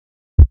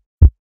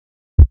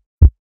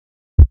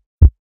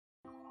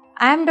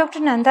I am Dr.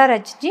 Nanda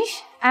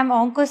Rajaneesh. I am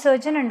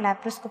oncosurgeon and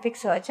laparoscopic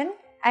surgeon.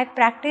 I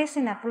practice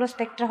in Apollo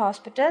Spectra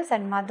hospitals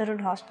and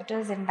Motherhood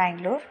hospitals in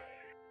Bangalore.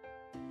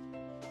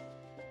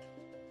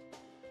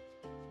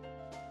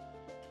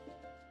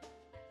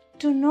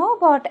 To know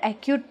about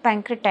acute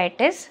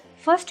pancreatitis,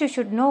 first you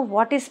should know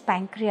what is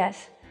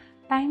pancreas.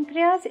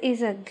 Pancreas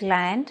is a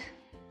gland,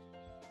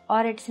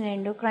 or it's an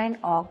endocrine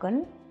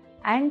organ,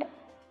 and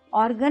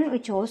organ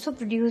which also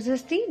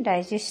produces the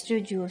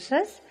digestive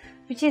juices,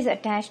 which is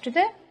attached to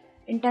the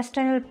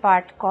intestinal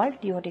part called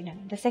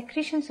duodenum. The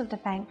secretions of the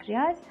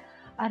pancreas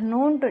are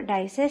known to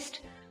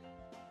digest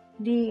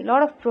the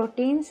lot of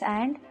proteins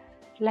and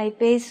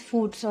lipase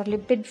foods or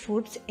lipid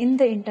foods in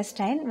the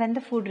intestine. When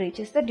the food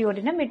reaches the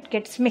duodenum, it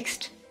gets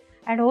mixed,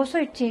 and also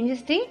it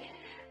changes the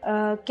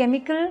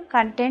chemical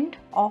content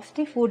of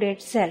the food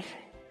itself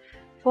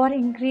for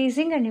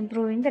increasing and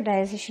improving the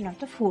digestion of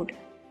the food.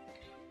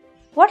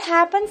 What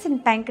happens in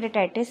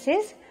pancreatitis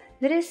is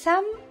there is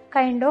some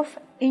kind of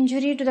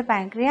injury to the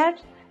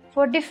pancreas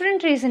for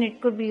different reason.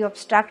 It could be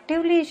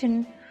obstructive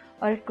lesion,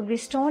 or it could be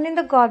stone in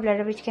the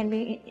gallbladder which can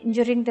be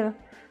injuring the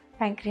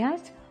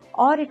pancreas,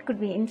 or it could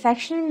be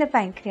infection in the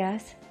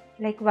pancreas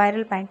like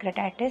viral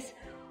pancreatitis,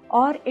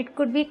 or it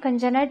could be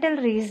congenital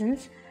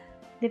reasons.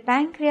 The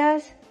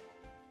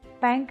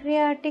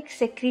pancreatic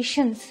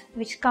secretions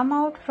which come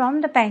out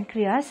from the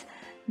pancreas,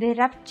 they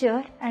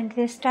rupture and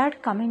they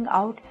start coming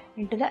out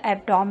into the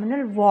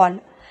abdominal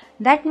wall.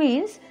 That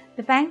means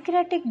the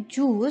pancreatic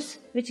juice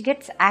which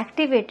gets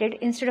activated,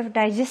 instead of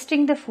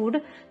digesting the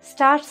food,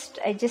 starts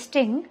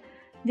digesting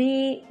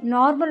the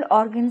normal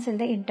organs in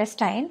the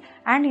intestine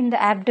and in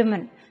the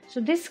abdomen.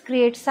 So this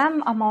creates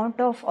some amount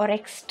of or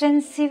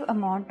extensive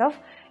amount of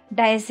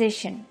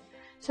digestion.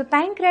 So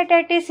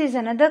pancreatitis is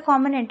another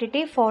common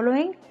entity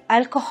following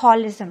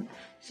alcoholism.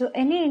 So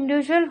any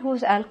individual who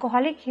is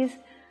alcoholic is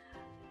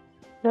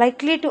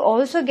likely to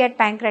also get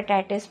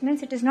pancreatitis.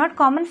 Means it is not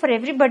common for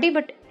everybody,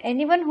 but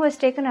anyone who has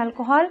taken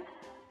alcohol,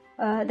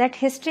 that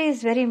history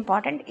is very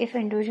important if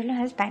an individual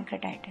has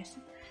pancreatitis.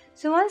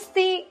 So once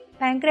the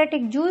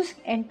pancreatic juice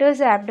enters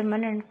the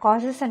abdomen and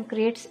causes and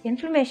creates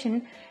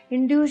inflammation,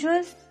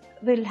 individuals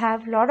will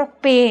have lot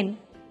of pain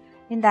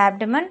in the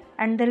abdomen,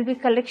 and there will be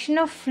collection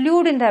of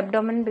fluid in the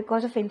abdomen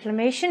because of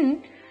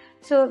inflammation.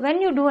 So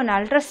when you do an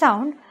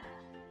ultrasound,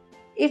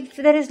 if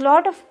there is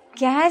lot of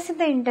gas in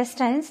the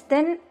intestines,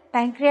 then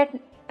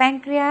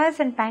pancreas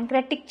and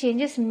pancreatic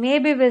changes may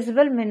be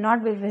visible, may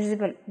not be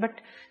visible. But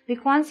the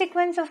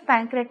consequence of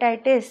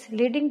pancreatitis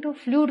leading to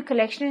fluid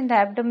collection in the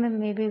abdomen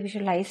may be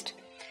visualized,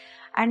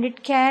 and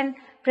it can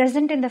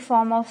present in the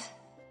form of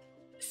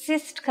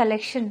cyst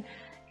collection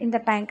in the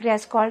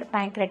pancreas called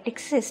pancreatic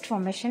cyst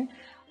formation,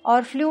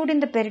 or fluid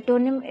in the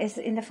peritoneum is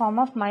in the form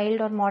of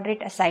mild or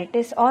moderate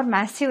ascites or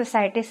massive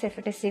ascites if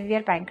it is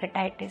severe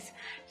pancreatitis.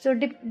 So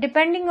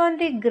depending on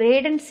the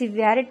grade and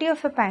severity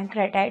of a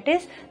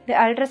pancreatitis, the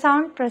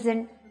ultrasound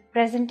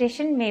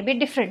presentation may be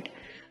different.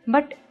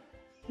 But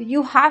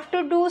you have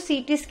to do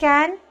CT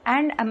scan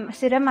and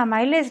serum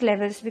amylase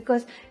levels,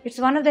 because it's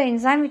one of the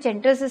enzymes which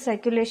enters the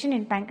circulation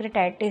in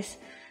pancreatitis.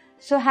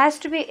 So has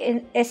to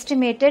be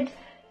estimated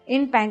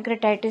in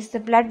pancreatitis. The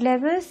blood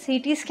levels,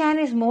 CT scan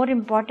is more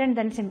important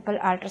than simple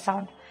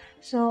ultrasound.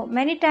 So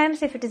many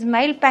times if it is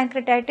mild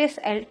pancreatitis,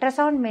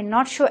 ultrasound may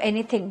not show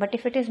anything, but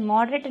if it is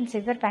moderate and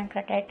severe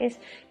pancreatitis,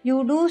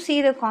 you do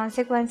see the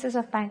consequences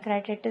of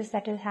pancreatitis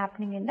that is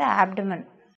happening in the abdomen.